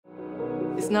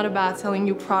It's not about selling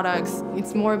you products.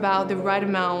 It's more about the right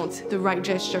amount, the right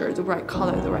gesture, the right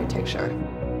color, the right texture.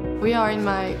 We are in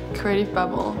my creative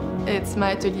bubble. It's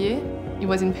my atelier. It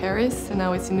was in Paris, and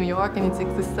now it's in New York, and it's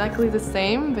exactly the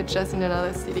same, but just in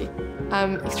another city.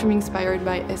 I'm extremely inspired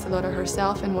by Estée Lauder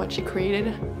herself and what she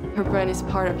created. Her brand is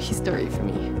part of history for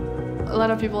me. A lot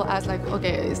of people ask like,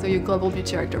 okay, so you're global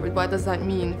beauty director, but what does that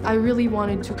mean? I really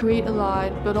wanted to create a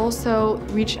lot, but also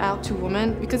reach out to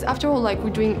women, because after all, like, we're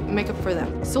doing makeup for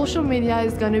them. Social media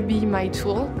is gonna be my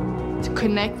tool to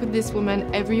connect with these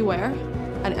women everywhere,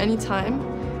 at any time,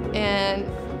 and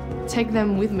take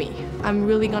them with me. I'm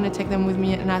really gonna take them with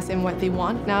me and ask them what they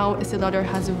want. Now Estée Lauder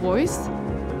has a voice.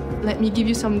 Let me give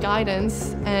you some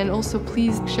guidance, and also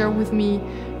please share with me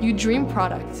your dream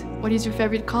product. What is your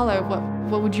favorite color?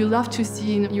 What would you love to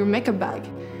see in your makeup bag?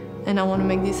 And I want to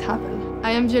make this happen.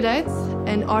 I am Violette,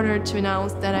 and honored to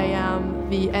announce that I am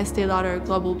the Estée Lauder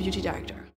Global Beauty Director.